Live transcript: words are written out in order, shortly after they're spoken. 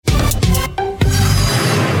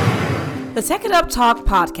The Tech It Up Talk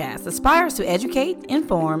podcast aspires to educate,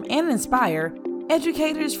 inform, and inspire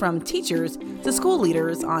educators from teachers to school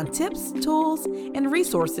leaders on tips, tools, and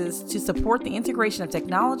resources to support the integration of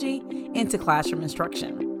technology into classroom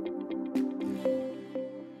instruction.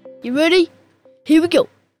 You ready? Here we go.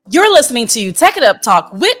 You're listening to Tech It Up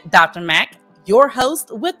Talk with Dr. Mac, your host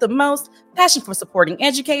with the most passion for supporting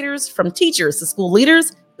educators from teachers to school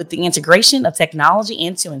leaders with the integration of technology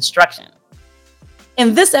into instruction.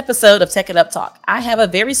 In this episode of Tech It Up Talk, I have a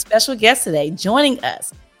very special guest today joining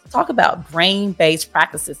us to talk about brain-based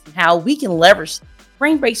practices and how we can leverage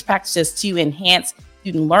brain-based practices to enhance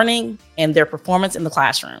student learning and their performance in the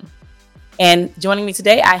classroom. And joining me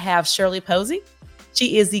today, I have Shirley Posey.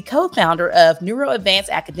 She is the co-founder of NeuroAdvance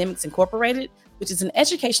Academics Incorporated, which is an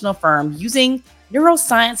educational firm using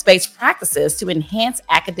neuroscience-based practices to enhance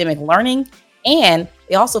academic learning, and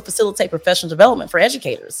they also facilitate professional development for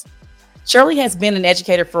educators. Shirley has been an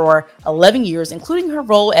educator for 11 years, including her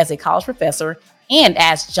role as a college professor and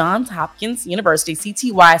as Johns Hopkins University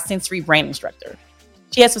CTY sensory brain instructor.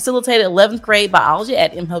 She has facilitated 11th grade biology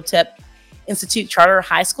at Imhotep Institute Charter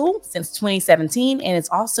High School since 2017 and is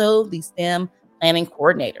also the STEM planning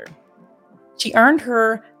coordinator. She earned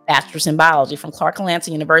her bachelor's in biology from Clark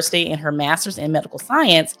Atlanta University and her master's in medical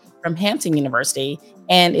science from Hampton University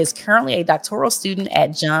and is currently a doctoral student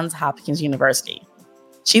at Johns Hopkins University.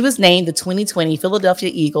 She was named the 2020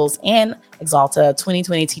 Philadelphia Eagles and Exalta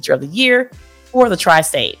 2020 Teacher of the Year for the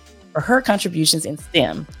Tri-State for her contributions in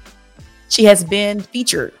STEM. She has been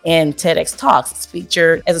featured in TEDx Talks,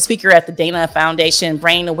 featured as a speaker at the Dana Foundation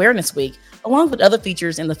Brain Awareness Week, along with other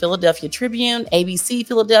features in the Philadelphia Tribune, ABC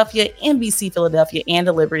Philadelphia, NBC Philadelphia, and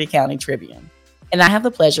the Liberty County Tribune. And I have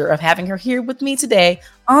the pleasure of having her here with me today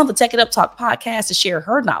on the Tech It Up Talk podcast to share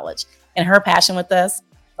her knowledge and her passion with us.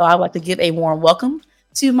 So I'd like to give a warm welcome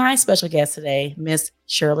to my special guest today, Miss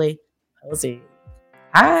Shirley Posey.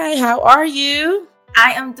 Hi, how are you?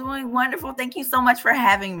 I am doing wonderful. Thank you so much for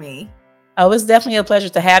having me. Oh, it's definitely a pleasure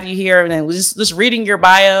to have you here. And then just reading your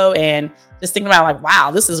bio and just thinking about like,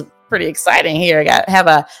 wow, this is pretty exciting here. I have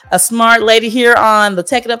a smart lady here on the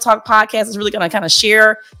Tech It Up Talk podcast is really going to kind of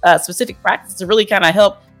share specific practices to really kind of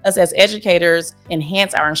help us as educators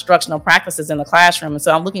enhance our instructional practices in the classroom. And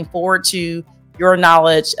so I'm looking forward to your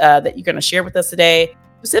knowledge that you're going to share with us today,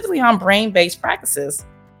 specifically on brain-based practices.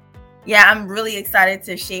 Yeah, I'm really excited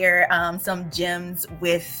to share some gems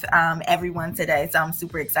with everyone today. So I'm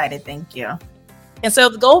super excited. Thank you. And so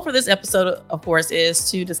the goal for this episode, of course, is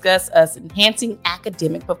to discuss us enhancing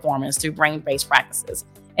academic performance through brain-based practices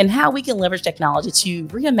and how we can leverage technology to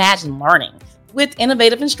reimagine learning with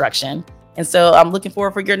innovative instruction. And so I'm looking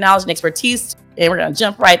forward for your knowledge and expertise, and we're going to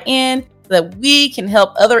jump right in so that we can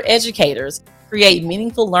help other educators create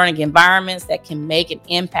meaningful learning environments that can make an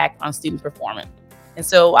impact on student performance. And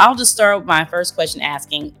so I'll just start with my first question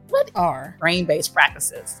asking, what are brain-based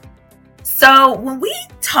practices? So when we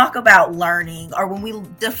talk about learning, or when we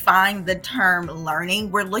define the term learning,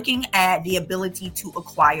 we're looking at the ability to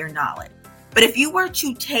acquire knowledge. But if you were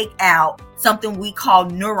to take out something we call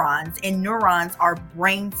neurons, and neurons are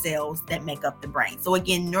brain cells that make up the brain. So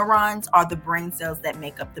again, neurons are the brain cells that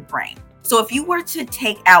make up the brain. So if you were to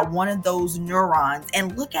take out one of those neurons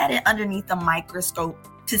and look at it underneath a microscope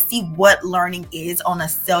to see what learning is on a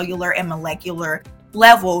cellular and molecular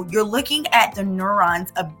level, you're looking at the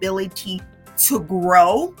neuron's ability to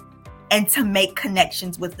grow and to make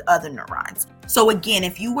connections with the other neurons. So again,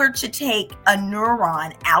 if you were to take a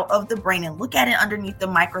neuron out of the brain and look at it underneath the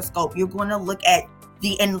microscope, you're going to look at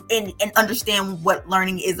and understand what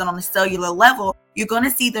learning is on a cellular level. You're going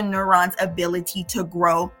to see the neuron's ability to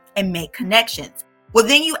grow and make connections. Well,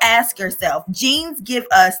 then you ask yourself, genes give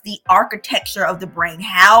us the architecture of the brain,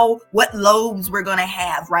 what lobes we're going to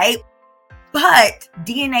have, right? But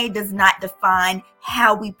DNA does not define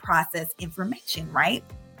how we process information, right?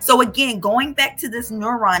 So again, going back to this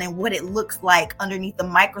neuron and what it looks like underneath the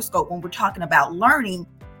microscope when we're talking about learning,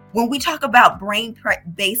 when we talk about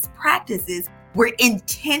brain-based practices, we're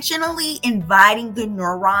intentionally inviting the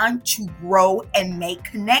neuron to grow and make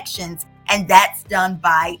connections. And that's done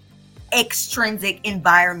by extrinsic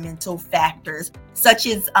environmental factors, such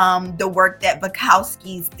as the work that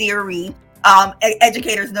Vygotsky's theory,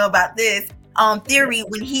 educators know about this, theory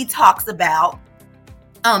when he talks about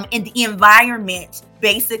in the environment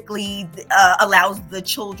basically allows the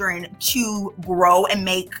children to grow and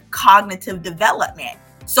make cognitive development.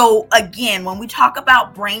 So again, when we talk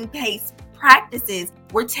about brain-based practices,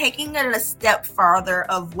 we're taking it a step farther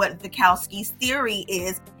of what Vygotsky's theory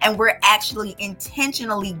is, and we're actually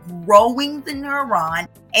intentionally growing the neuron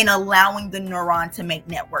and allowing the neuron to make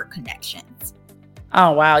network connections.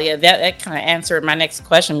 Oh, wow. Yeah, that kind of answered my next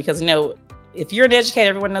question because, if you're an educator,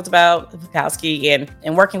 everyone knows about Bukowski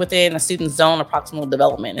and working within a student's zone of proximal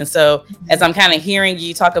development. And so as I'm kind of hearing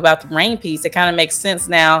you talk about the brain piece, it kind of makes sense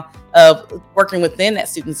now of working within that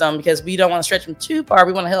student zone, because we don't want to stretch them too far.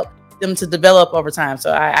 We want to help them to develop over time.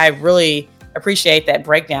 So I really appreciate that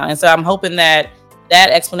breakdown. And so I'm hoping that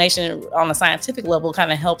explanation on the scientific level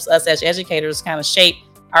kind of helps us as educators kind of shape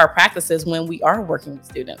our practices when we are working with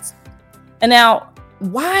students. And now,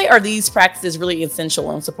 why are these practices really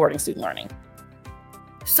essential in supporting student learning?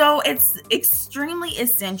 So it's extremely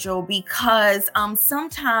essential because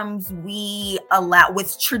sometimes we allow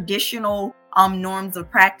with traditional norms of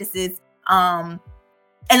practices. And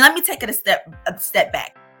let me take it a step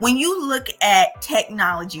back. When you look at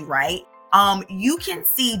technology, right? You can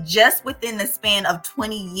see just within the span of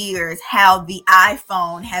 20 years how the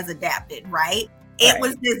iPhone has adapted, right? It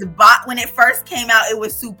was this when it first came out, it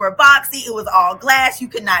was super boxy. It was all glass. You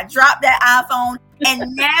could not drop that iPhone.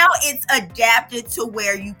 And now it's adapted to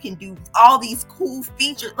where you can do all these cool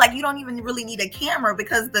features. Like you don't even really need a camera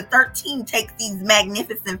because the 13 takes these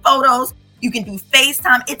magnificent photos. You can do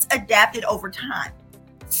FaceTime. It's adapted over time.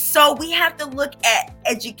 So we have to look at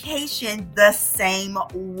education the same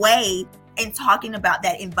way in talking about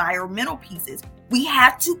that environmental pieces. We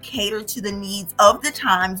have to cater to the needs of the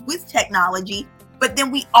times with technology, but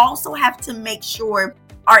then we also have to make sure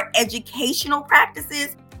our educational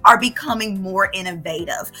practices are becoming more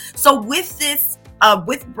innovative. So with this,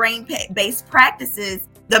 with brain-based practices,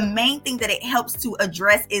 the main thing that it helps to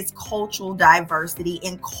address is cultural diversity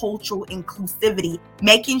and cultural inclusivity,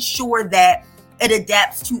 making sure that it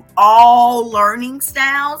adapts to all learning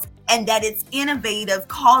styles and that it's innovative,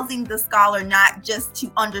 causing the scholar not just to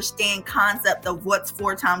understand concept of what's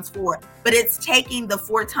 4 times 4, but it's taking the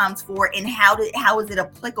 4 times 4 and how is it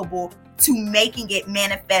applicable to making it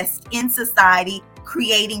manifest in society,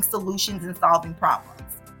 creating solutions and solving problems.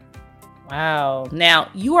 Wow. Now,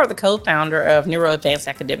 you are the co-founder of Neuro Advanced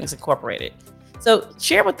Academics Incorporated. So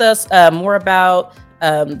share with us more about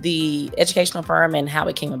the educational firm and how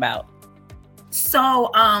it came about. So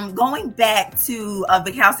going back to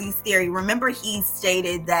Bukowski's theory, remember he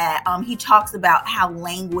stated that he talks about how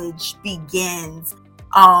language begins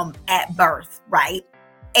at birth, right?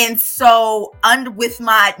 And so with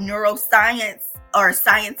my neuroscience or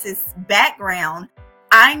scientist background,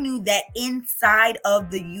 I knew that inside of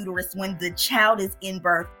the uterus, when the child is in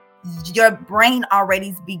birth, your brain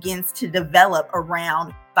already begins to develop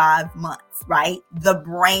around 5 months, right? The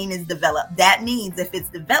brain is developed. That means if it's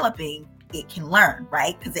developing, it can learn,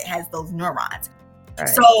 right? Because it has those neurons. Right.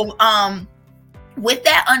 So with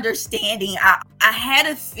that understanding, I had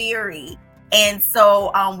a theory. And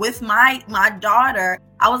so with my daughter,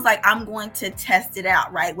 I was like, I'm going to test it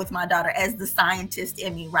out, right? With my daughter as the scientist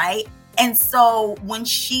in me, right? And so when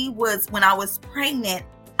I was pregnant,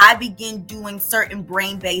 I began doing certain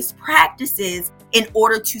brain-based practices in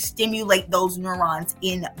order to stimulate those neurons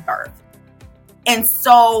in birth. And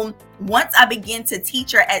so once I began to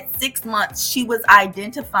teach her at 6 months, she was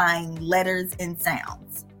identifying letters and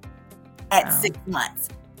sounds at 6 months.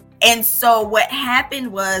 And so what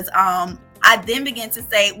happened was I then began to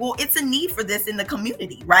say, well, it's a need for this in the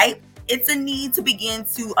community, right? It's a need to begin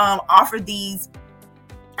to offer these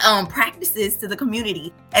practices to the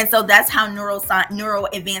community. And so that's how Neuro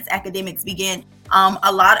Advanced Academics began.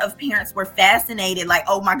 A lot of parents were fascinated, like,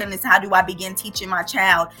 oh my goodness, how do I begin teaching my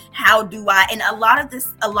child? How do I? And a lot of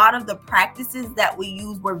the practices that we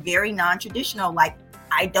use were very non-traditional. Like,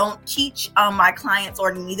 I don't teach my clients,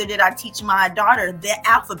 or neither did I teach my daughter, the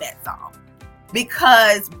alphabet song.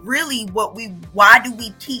 Because really why do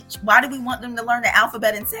we want them to learn the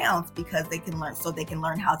alphabet and sounds? Because they can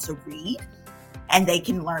learn how to read and they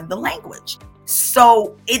can learn the language.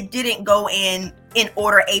 So it didn't go in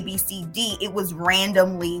order A, B, C, D. It was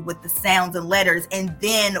randomly with the sounds and letters. And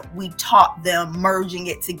then we taught them merging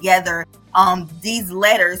it together. These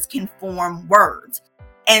letters can form words.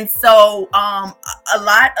 And so a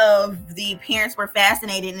lot of the parents were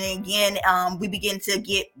fascinated. And again, we began to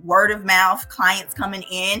get word of mouth, clients coming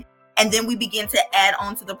in, and then we began to add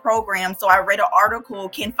on to the program. So I read an article,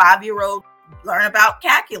 Can 5-year-olds Learn About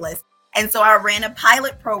Calculus? And so I ran a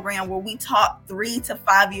pilot program where we taught 3 to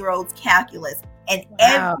 5-year-olds calculus. And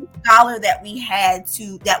every scholar that we had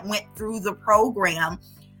that went through the program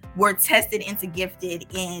were tested into gifted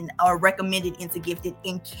or recommended into gifted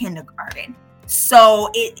in kindergarten. So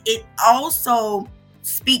it also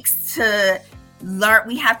speaks to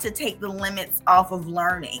we have to take the limits off of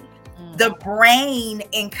learning. The brain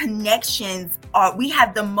and connections we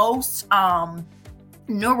have the most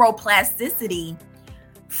neuroplasticity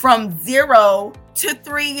from 0 to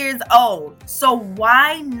 3 years old. So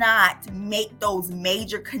why not make those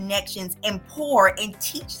major connections and pour and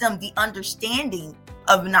teach them the understanding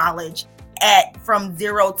of knowledge from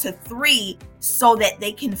 0 to 3 so that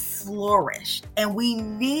they can flourish? And we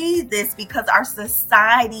need this because our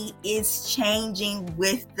society is changing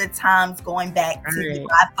with the times, going back to the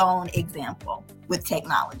iPhone example with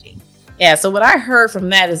technology. Yeah, so what I heard from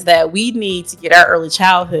that is that we need to get our early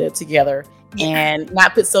childhood together and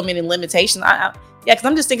not put so many limitations. Because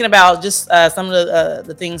I'm just thinking about just some of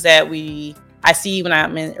the things that I see when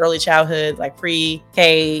I'm in early childhood, like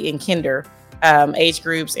pre-K and kinder age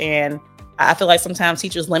groups. And I feel like sometimes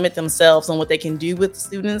teachers limit themselves on what they can do with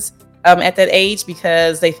students at that age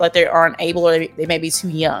because they feel like they aren't able or they may be too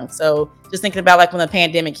young. So just thinking about like when the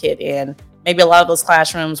pandemic hit and maybe a lot of those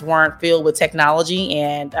classrooms weren't filled with technology,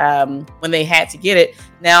 and when they had to get it,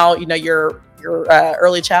 now your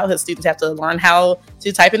early childhood students have to learn how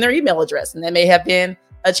to type in their email address, and that may have been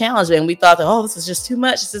a challenge. And we thought that, this is just too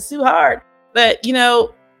much, this is too hard. But to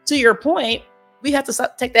your point, we have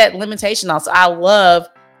to take that limitation off. So I love,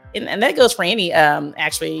 and that goes for any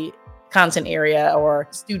actually content area or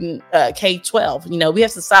student K-12. We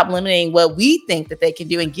have to stop limiting what we think that they can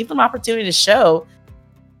do and give them opportunity to show.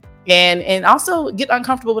 And also get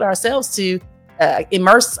uncomfortable with ourselves to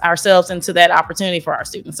immerse ourselves into that opportunity for our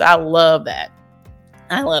students. So I love that.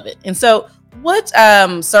 I love it. And so what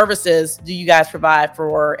services do you guys provide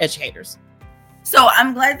for educators? So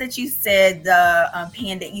I'm glad that you said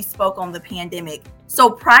you spoke on the pandemic. So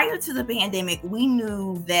prior to the pandemic, we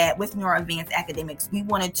knew that with Neuro Advanced Academics, we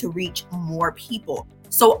wanted to reach more people.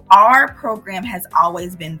 So our program has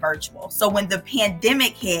always been virtual. So when the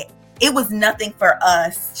pandemic hit, it was nothing for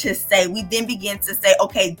us to say. We then began to say,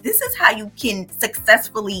 okay, this is how you can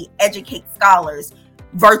successfully educate scholars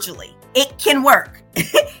virtually. It can work.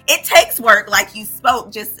 It takes work, like you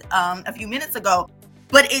spoke just a few minutes ago,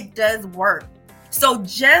 but it does work. So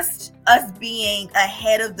just us being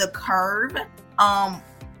ahead of the curve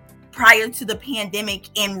prior to the pandemic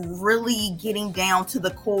and really getting down to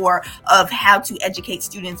the core of how to educate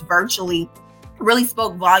students virtually really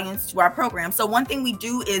spoke volumes to our program. So one thing we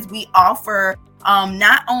do is we offer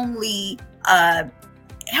not only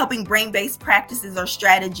helping brain-based practices or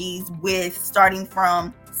strategies with starting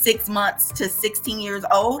from 6 months to 16 years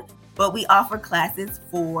old, but we offer classes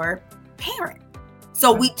for parents.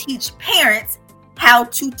 So we teach parents how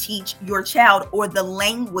to teach your child or the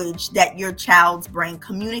language that your child's brain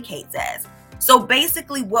communicates as. So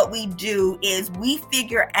basically what we do is we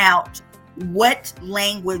figure out what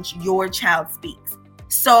language your child speaks.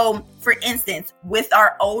 So for instance, with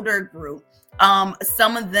our older group,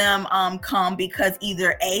 some of them come because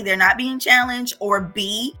either A, they're not being challenged, or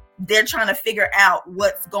B, they're trying to figure out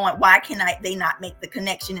why can they not make the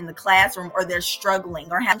connection in the classroom, or they're struggling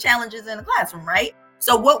or have challenges in the classroom, right?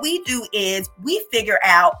 So what we do is we figure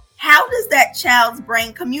out, how does that child's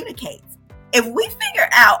brain communicate? If we figure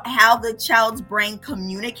out how the child's brain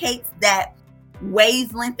communicates, that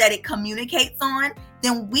wavelength that it communicates on,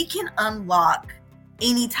 then we can unlock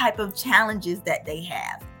any type of challenges that they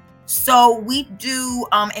have. So we do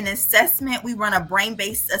an assessment. We run a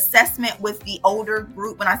brain-based assessment with the older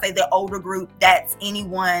group. When I say the older group, that's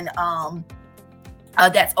anyone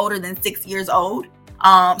that's older than 6 years old,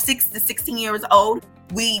 6 to 16 years old.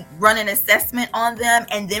 We run an assessment on them,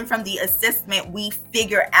 and then from the assessment, we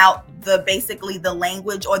figure out basically the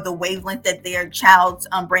language or the wavelength that their child's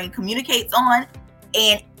brain communicates on.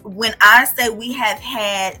 And when I say we have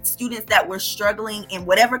had students that were struggling in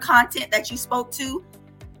whatever content that you spoke to,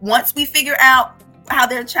 once we figure out how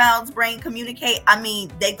their child's brain communicate,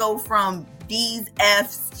 they go from D's,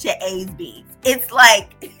 F's to A's, B's. It's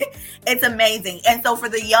like, it's amazing. And so for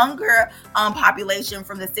the younger population,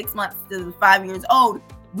 from the 6 months to the 5 years old,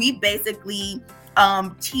 we basically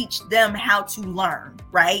teach them how to learn,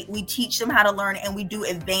 right? We teach them how to learn, and we do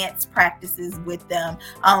advanced practices with them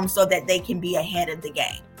so that they can be ahead of the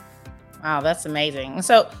game. Wow, that's amazing.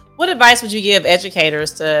 So what advice would you give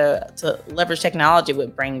educators to leverage technology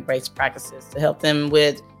with brain-based practices to help them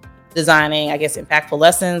with designing, impactful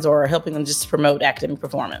lessons, or helping them just promote academic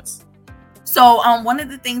performance? So one of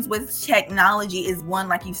the things with technology is, one,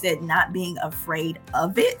 like you said, not being afraid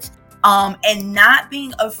of it, and not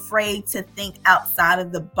being afraid to think outside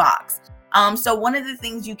of the box. So one of the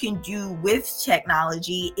things you can do with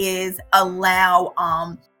technology is allow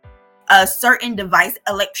a certain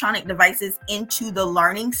electronic devices into the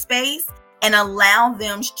learning space, and allow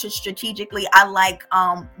them to strategically,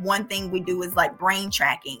 one thing we do is like brain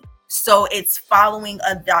tracking. So it's following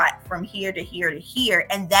a dot from here to here to here,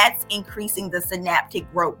 and that's increasing the synaptic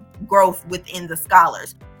growth within the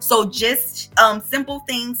scholars. So just simple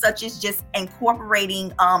things such as just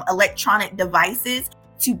incorporating electronic devices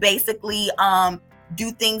to basically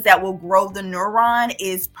do things that will grow the neuron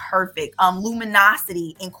is perfect.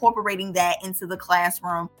 Luminosity, incorporating that into the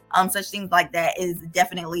classroom, such things like that is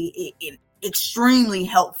definitely extremely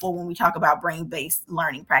helpful when we talk about brain-based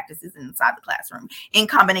learning practices inside the classroom in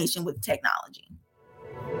combination with technology.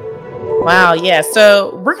 Wow, yeah.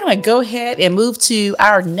 So we're going to go ahead and move to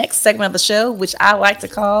our next segment of the show, which I like to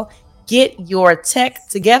call Get Your Tech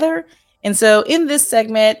Together. And so in this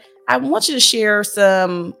segment, I want you to share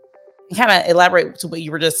some, kind of elaborate to what you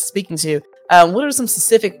were just speaking to. What are some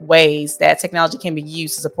specific ways that technology can be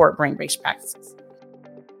used to support brain-based practices?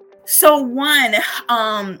 So one,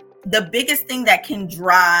 the biggest thing that can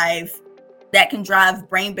drive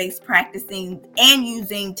brain-based practicing and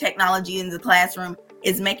using technology in the classroom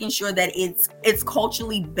is making sure that it's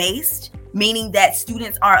culturally based, meaning that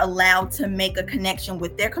students are allowed to make a connection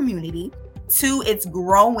with their community. 2, it's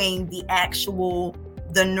growing the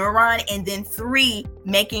neuron. And then 3,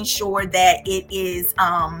 making sure that it is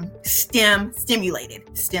STEM stimulated.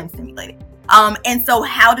 And so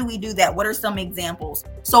how do we do that? What are some examples?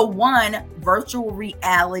 So 1, virtual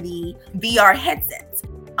reality VR headsets.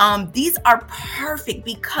 These are perfect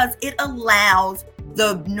because it allows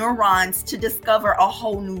the neurons to discover a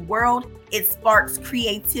whole new world. It sparks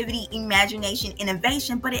creativity, imagination,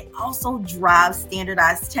 innovation, but it also drives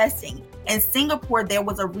standardized testing. In Singapore, there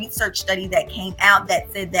was a research study that came out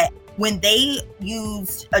that said that when they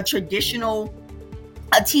used a traditional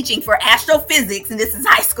teaching for astrophysics, and this is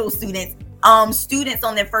high school students, students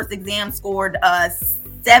on their first exam scored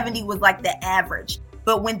 70 was like the average.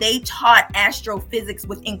 But when they taught astrophysics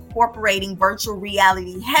with incorporating virtual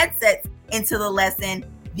reality headsets into the lesson,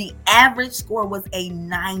 the average score was a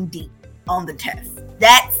 90 on the test.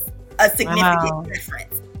 That's a significant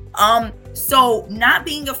difference. So not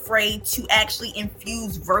being afraid to actually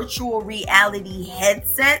infuse virtual reality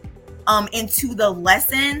headset into the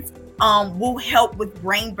lessons will help with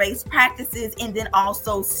brain-based practices. And then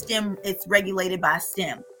also STEM, it's regulated by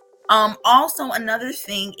STEM. Also, another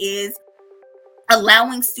thing is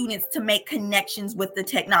allowing students to make connections with the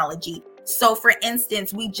technology. So for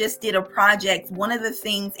instance, we just did a project. One of the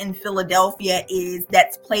things in Philadelphia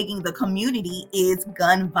that's plaguing the community is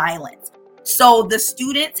gun violence. So the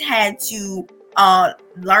students had to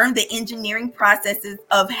learn the engineering processes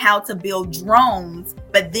of how to build drones,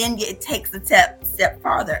 but then it takes a step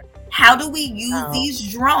farther. How do we use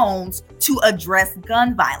these drones to address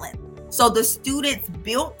gun violence? So the students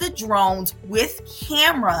built the drones with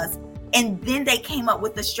cameras, and then they came up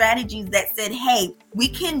with the strategies that said, hey, we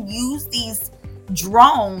can use these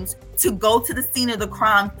drones to go to the scene of the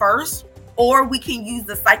crime first, or we can use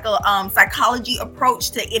the psychology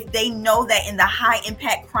approach to, if they know that in the high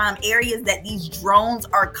impact crime areas that these drones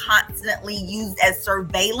are constantly used as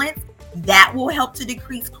surveillance, that will help to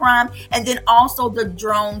decrease crime. And then also the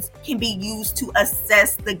drones can be used to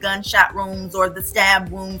assess the gunshot wounds or the stab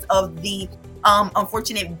wounds of the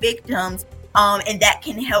unfortunate victims. And that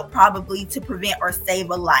can help probably to prevent or save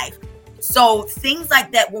a life. So things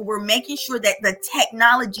like that, where we're making sure that the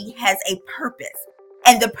technology has a purpose.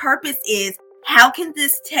 And the purpose is, how can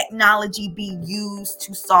this technology be used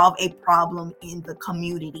to solve a problem in the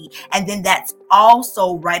community? And then that's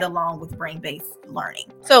also right along with brain-based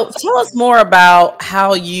learning. So tell us more about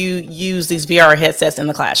how you use these VR headsets in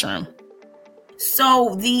the classroom.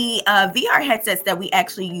 So the VR headsets that we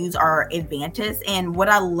actually use are Advantis. And what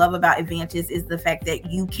I love about Advantis is the fact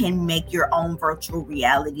that you can make your own virtual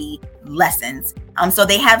reality lessons. So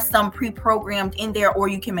they have some pre-programmed in there, or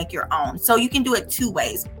you can make your own. So you can do it 2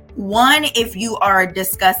 ways. One, if you are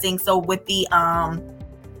discussing, so with the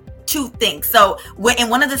 2 things. So in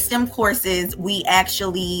one of the STEM courses, we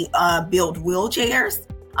actually build wheelchairs.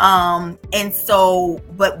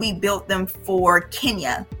 But we built them for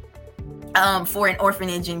Kenya. For an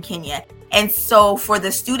orphanage in Kenya. And so for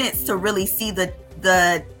the students to really see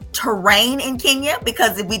the terrain in Kenya,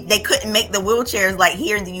 because they couldn't make the wheelchairs like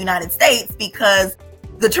here in the United States, because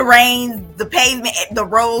the terrain, the pavement, the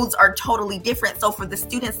roads are totally different. So for the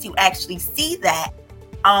students to actually see that,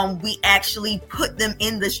 we actually put them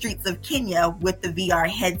in the streets of Kenya with the VR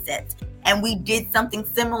headsets. And we did something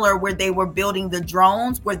similar where they were building the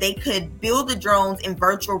drones, where they could build the drones in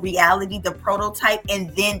virtual reality, the prototype,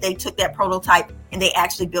 and then they took that prototype and they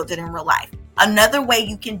actually built it in real life. Another way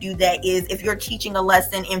you can do that is if you're teaching a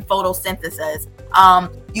lesson in photosynthesis,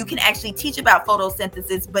 you can actually teach about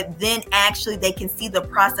photosynthesis, but then actually they can see the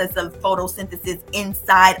process of photosynthesis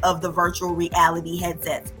inside of the virtual reality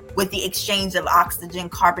headsets. with the exchange of oxygen,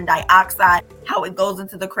 carbon dioxide, how it goes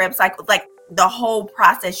into the Krebs cycle, like the whole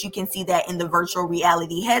process. You can see that in the virtual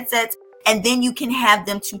reality headsets, and then you can have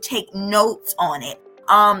them to take notes on it.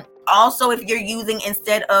 Also, if you're using,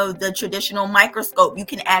 instead of the traditional microscope, you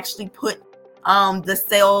can actually put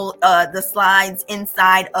the slides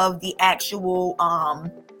inside of the actual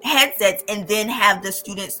headsets, and then have the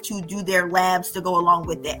students to do their labs to go along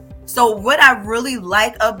with it. So what I really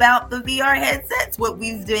like about the VR headsets, what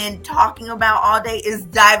we've been talking about all day, is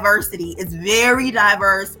diversity. It's very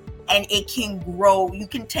diverse, and it can grow. You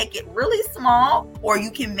can take it really small, or you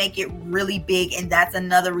can make it really big. And that's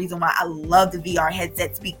another reason why I love the VR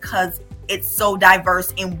headsets, because it's so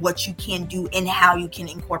diverse in what you can do and how you can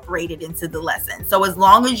incorporate it into the lesson. So as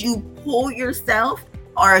long as you pull yourself,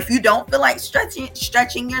 or if you don't feel like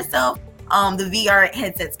stretching yourself, the VR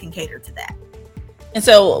headsets can cater to that. And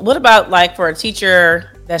so what about like for a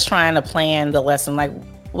teacher that's trying to plan the lesson? Like,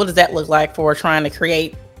 what does that look like for trying to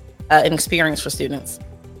create an experience for students?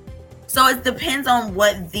 So it depends on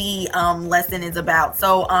what the lesson is about.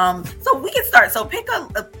 So we can start. So pick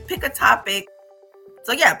a topic.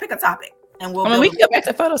 So yeah, pick a topic, and we can go back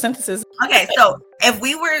to photosynthesis. Okay, so if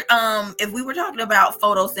we were talking about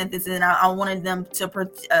photosynthesis, and I wanted them to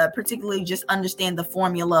particularly just understand the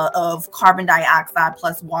formula of carbon dioxide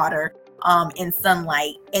plus water in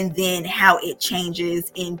sunlight, and then how it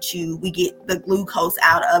changes into, we get the glucose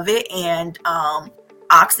out of it, and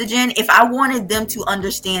oxygen. If I wanted them to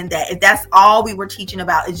understand that, if that's all we were teaching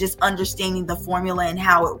about is just understanding the formula and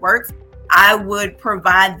how it works, I would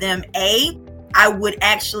provide them I would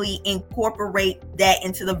actually incorporate that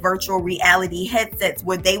into the virtual reality headsets,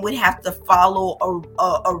 where they would have to follow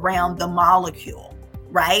around the molecule,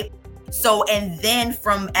 right? So, and then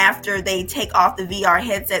from after they take off the VR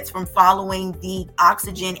headsets from following the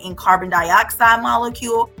oxygen and carbon dioxide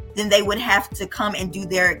molecule, then they would have to come and do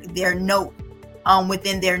their note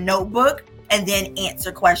within their notebook, and then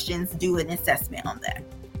answer questions, do an assessment on that.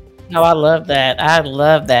 Oh, I love that. I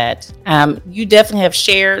love that. You definitely have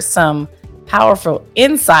shared some powerful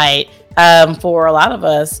insight for a lot of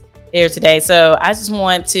us here today. So I just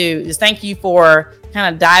want to just thank you for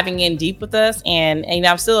kind of diving in deep with us. And you know,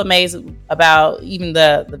 I'm still amazed about even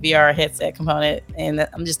the VR headset component. And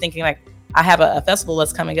I'm just thinking, like, I have a festival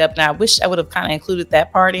that's coming up, and I wish I would have kind of included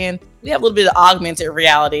that part in. We have a little bit of augmented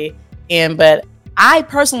reality but I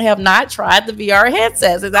personally have not tried the VR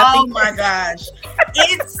headsets. Oh my gosh.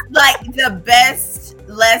 It's like the best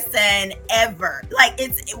lesson ever. Like,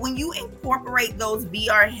 it's when you incorporate those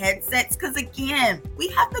VR headsets, because again, we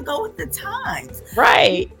have to go with the times.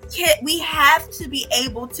 Right. We have to be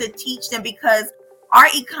able to teach them, because our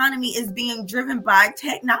economy is being driven by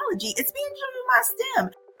technology. It's being driven by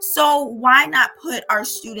STEM. So why not put our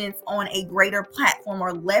students on a greater platform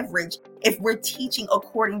or leverage if we're teaching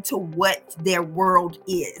according to what their world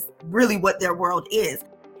is, really what their world is.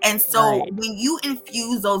 And so when you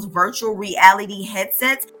infuse those virtual reality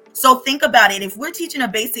headsets, so think about it. If we're teaching a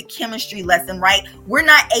basic chemistry lesson, right, we're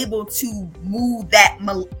not able to move that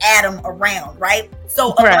atom around, right?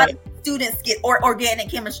 So a lot of students get, or organic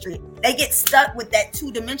chemistry, they get stuck with that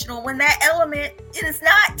two-dimensional when that element is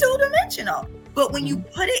not two-dimensional. But when you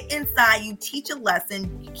put it inside, you teach a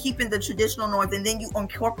lesson, keeping the traditional norms, and then you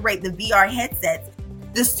incorporate the VR headsets,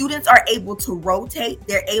 the students are able to rotate.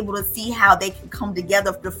 They're able to see how they can come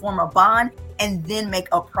together to form a bond, and then make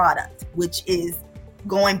a product, which is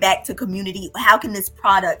going back to community. How can this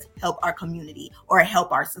product help our community or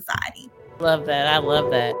help our society? Love that. I love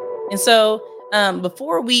that. And so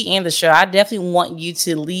before we end the show, I definitely want you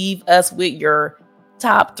to leave us with your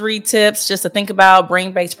top 3 tips just to think about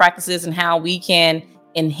brain-based practices and how we can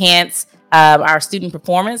enhance our student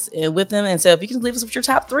performance with them. And so if you can leave us with your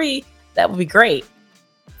top 3, that would be great.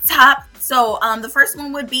 So the first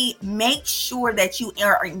one would be, make sure that you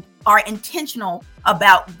are intentional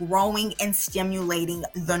about growing and stimulating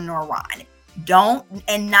the neuron.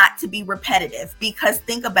 Not to be repetitive, because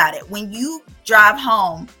think about it. When you drive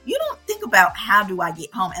home, you don't think about how do I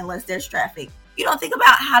get home unless there's traffic. You don't think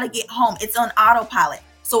about how to get home. It's on autopilot.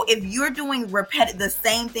 So if you're doing the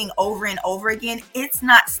same thing over and over again, it's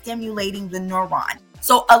not stimulating the neuron.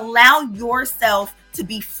 So allow yourself to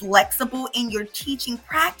be flexible in your teaching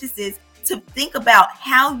practices, to think about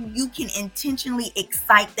how you can intentionally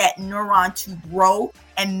excite that neuron to grow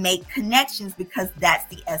and make connections, because that's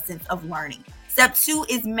the essence of learning. Step 2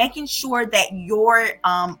 is making sure that your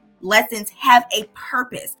lessons have a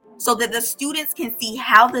purpose, so that the students can see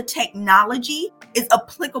how the technology is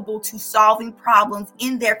applicable to solving problems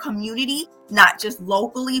in their community, not just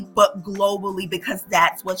locally, but globally, because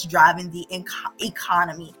that's what's driving the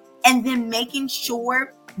economy. And then making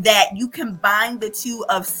sure that you combine the two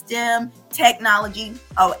of STEM, technology,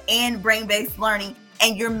 and brain-based learning,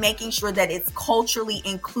 and you're making sure that it's culturally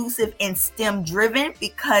inclusive and STEM driven,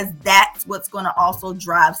 because that's what's going to also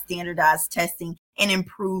drive standardized testing and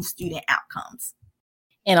improve student outcomes.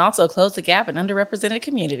 And also close the gap in underrepresented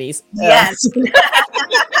communities. Yes.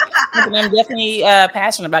 I'm definitely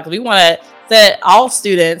passionate about, because we want to set all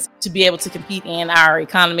students to be able to compete in our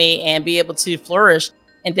economy and be able to flourish,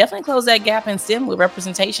 and definitely close that gap in STEM with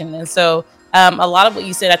representation. And so a lot of what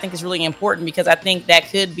you said, I think, is really important, because I think that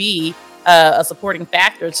could be a supporting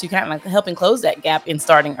factor to kind of like helping close that gap in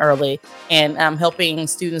starting early, and helping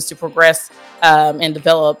students to progress and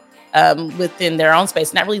develop within their own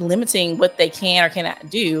space, not really limiting what they can or cannot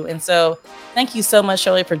do. And so thank you so much,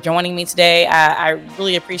 Shirley, for joining me today. I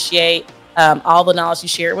really appreciate all the knowledge you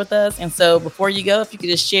shared with us. And so before you go, if you could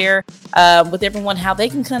just share with everyone how they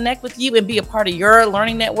can connect with you and be a part of your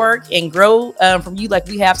learning network and grow from you like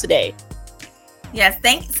we have today. Yes,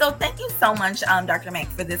 thank you so much, Dr. Mack,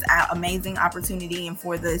 for this amazing opportunity and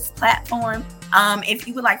for this platform. If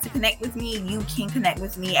you would like to connect with me, you can connect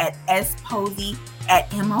with me at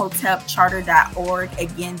sposey@imhotepcharter.org.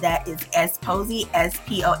 Again, that is sposey,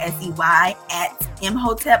 SPOSEY, at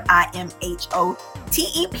imhotep,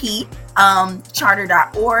 IMHOTEP,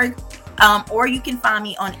 charter.org. Or you can find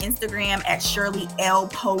me on Instagram at Shirley L.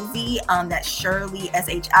 Posey. That's Shirley,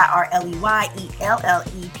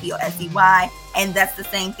 SHIRLEYELLEPOSEY. And that's the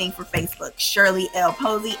same thing for Facebook, Shirley L.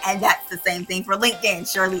 Posey. And that's the same thing for LinkedIn,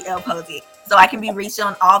 Shirley L. Posey. So I can be reached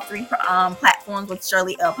on all three platforms with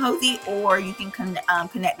Shirley L. Posey, or you can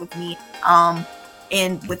connect with me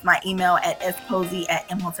with my email at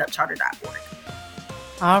sposey@imhotepcharter.org.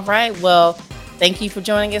 All right. Well, thank you for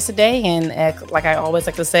joining us today. And like I always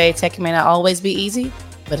like to say, tech may not always be easy,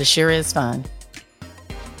 but it sure is fun.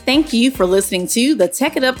 Thank you for listening to the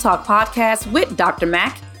Tech It Up Talk podcast with Dr.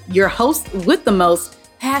 Mack, your host with the most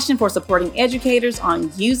passion for supporting educators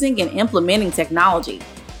on using and implementing technology.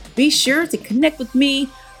 Be sure to connect with me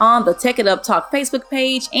on the Tech It Up Talk Facebook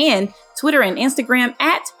page and Twitter and Instagram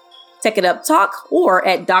at Tech It Up Talk or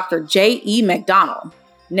at Dr. J.E. McDonald.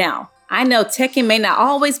 Now, I know teching may not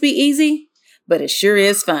always be easy, but it sure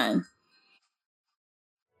is fun.